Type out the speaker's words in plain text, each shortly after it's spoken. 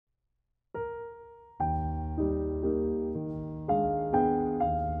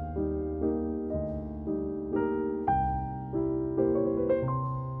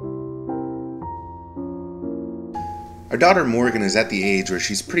Our daughter Morgan is at the age where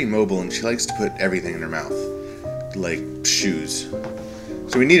she's pretty mobile and she likes to put everything in her mouth, like shoes.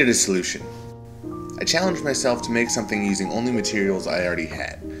 So we needed a solution. I challenged myself to make something using only materials I already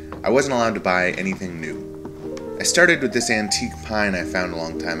had. I wasn't allowed to buy anything new. I started with this antique pine I found a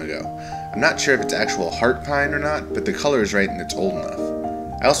long time ago. I'm not sure if it's actual heart pine or not, but the color is right and it's old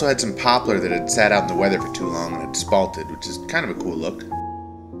enough. I also had some poplar that had sat out in the weather for too long and had spalted, which is kind of a cool look.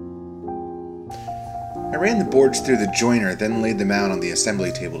 I ran the boards through the joiner, then laid them out on the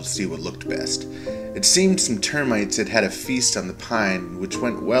assembly table to see what looked best. It seemed some termites had had a feast on the pine, which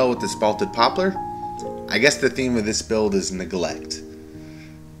went well with the spalted poplar. I guess the theme of this build is neglect.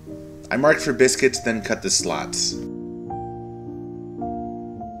 I marked for biscuits, then cut the slots.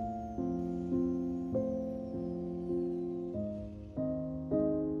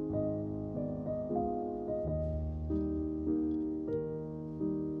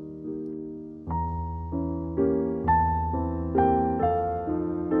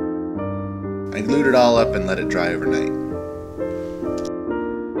 I glued it all up and let it dry overnight.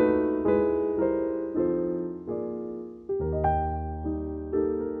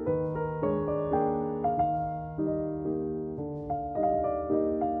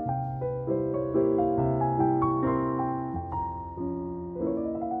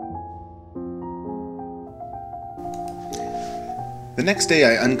 The next day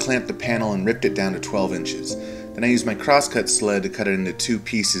I unclamped the panel and ripped it down to 12 inches. Then I used my crosscut sled to cut it into 2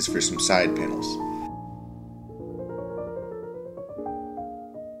 pieces for some side panels.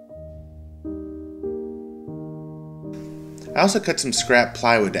 I also cut some scrap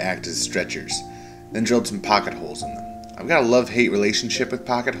plywood to act as stretchers, then drilled some pocket holes in them. I've got a love-hate relationship with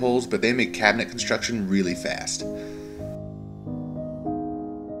pocket holes, but they make cabinet construction really fast.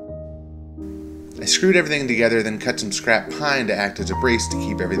 I screwed everything together, then cut some scrap pine to act as a brace to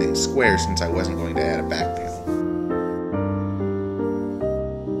keep everything square since I wasn't going to add a back panel.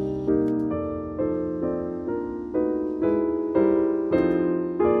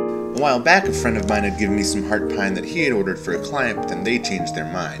 A while back, a friend of mine had given me some heart pine that he had ordered for a client, but then they changed their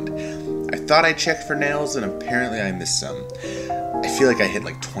mind. I thought I checked for nails, and apparently I missed some. I feel like I hit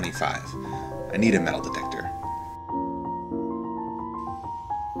like 25. I need a metal detector.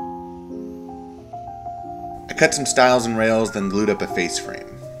 I cut some stiles and rails, then glued up a face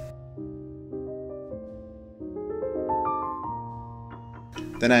frame.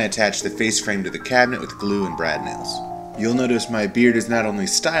 Then I attached the face frame to the cabinet with glue and brad nails. You'll notice my beard is not only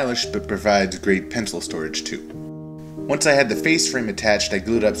stylish, but provides great pencil storage too. Once I had the face frame attached, I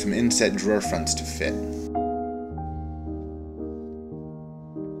glued up some inset drawer fronts to fit.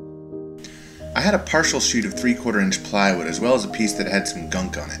 I had a partial sheet of 3/4 inch plywood as well as a piece that had some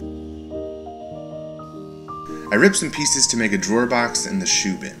gunk on it. I ripped some pieces to make a drawer box in the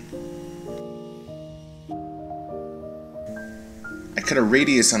shoe bin. I cut a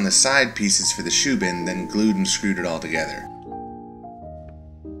radius on the side pieces for the shoe bin, then glued and screwed it all together.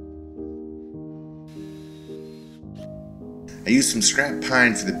 I used some scrap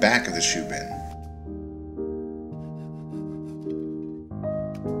pine for the back of the shoe bin.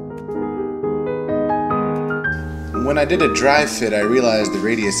 When I did a dry fit, I realized the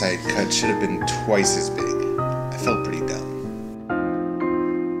radius I had cut should have been twice as big. I felt pretty dumb.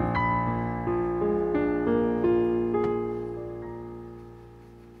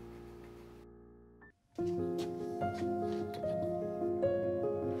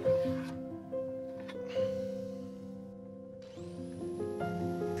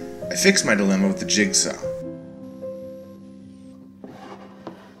 I fixed my dilemma with the jigsaw.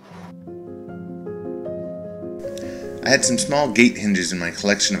 I had some small gate hinges in my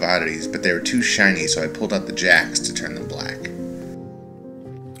collection of oddities, but they were too shiny, so I pulled out the jacks to turn them black.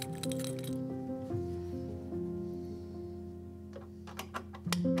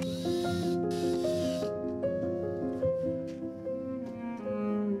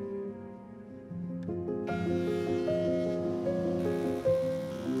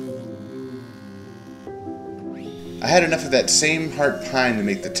 I had enough of that same heart pine to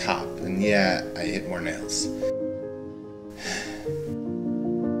make the top, and yeah, I hit more nails.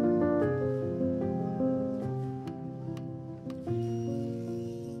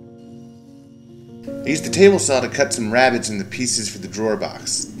 I used the table saw to cut some rabbets in the pieces for the drawer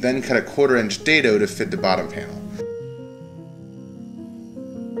box, then cut a 1/4 inch dado to fit the bottom panel.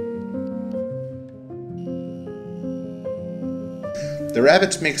 The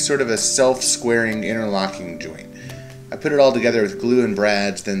rabbets make sort of a self-squaring interlocking joint. I put it all together with glue and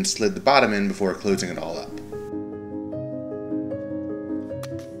brads, then slid the bottom in before closing it all up.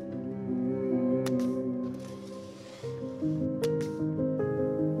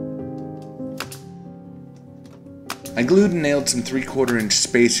 I I glued and nailed some 3/4 inch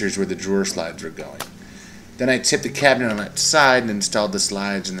spacers where the drawer slides were going. Then I tipped the cabinet on its side and installed the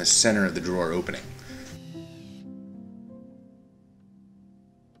slides in the center of the drawer opening.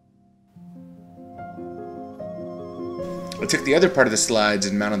 I took the other part of the slides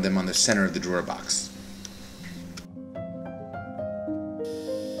and mounted them on the center of the drawer box.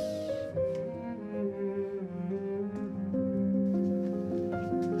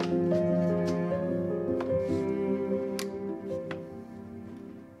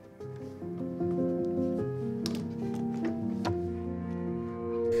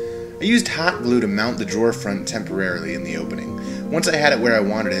 I used hot glue to mount the drawer front temporarily in the opening. Once I had it where I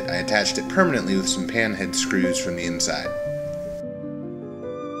wanted it, I attached it permanently with some panhead screws from the inside.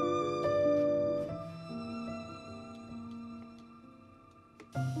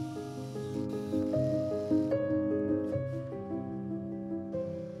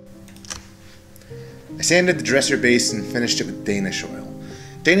 I sanded the dresser base and finished it with Danish oil.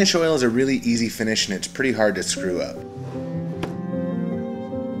 Danish oil is a really easy finish and it's pretty hard to screw up.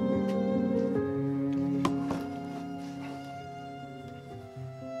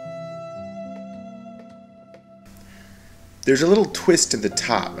 There's a little twist at the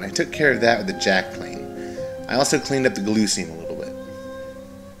top, and I took care of that with the jack plane. I also cleaned up the glue seam a little bit.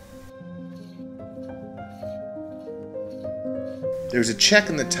 There was a check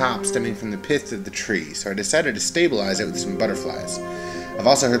in the top stemming from the pith of the tree, so I decided to stabilize it with some butterflies. I've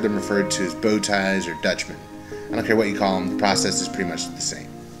also heard them referred to as bowties or dutchmen. I don't care what you call them, the process is pretty much the same.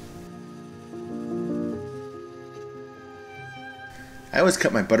 I always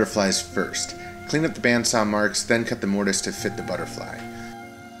cut my butterflies first. Clean up the bandsaw marks, then cut the mortise to fit the butterfly.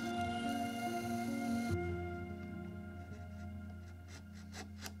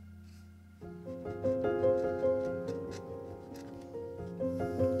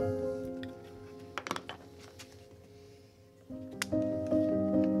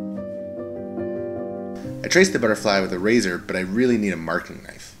 I traced the butterfly with a razor, but I really need a marking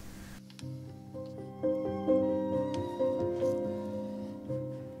knife.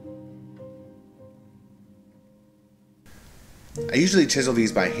 I usually chisel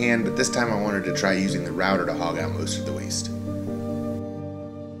these by hand, but this time I wanted to try using the router to hog out most of the waste.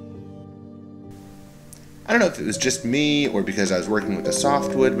 I don't know if it was just me or because I was working with the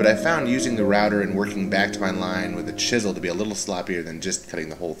softwood, but I found using the router and working back to my line with a chisel to be a little sloppier than just cutting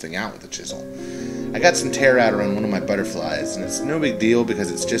the whole thing out with a chisel. I got some tear out around one of my butterflies, and it's no big deal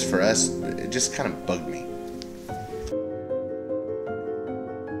because it's just for us, it just kind of bugged me.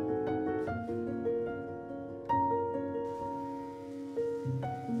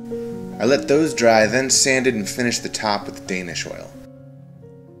 I let those dry, then sanded and finished the top with Danish oil.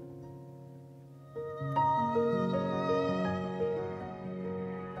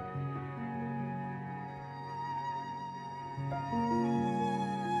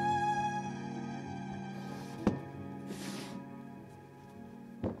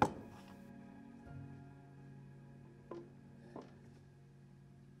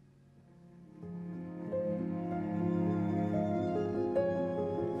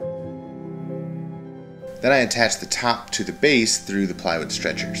 Then I attached the top to the base through the plywood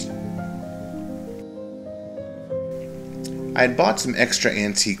stretchers. I had bought some extra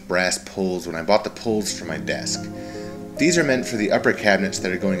antique brass pulls when I bought the pulls for my desk. These are meant for the upper cabinets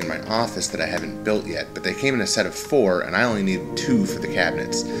that are going in my office that I haven't built yet, but they came in a set of 4 and I only needed 2 for the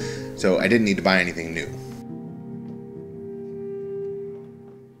cabinets, so I didn't need to buy anything new.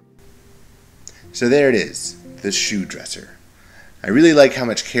 So there it is, the shoe dresser. I really like how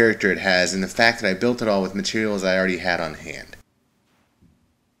much character it has and the fact that I built it all with materials I already had on hand.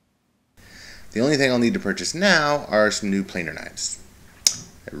 The only thing I'll need to purchase now are some new planer knives.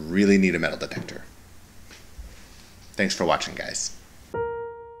 I really need a metal detector. Thanks for watching, guys.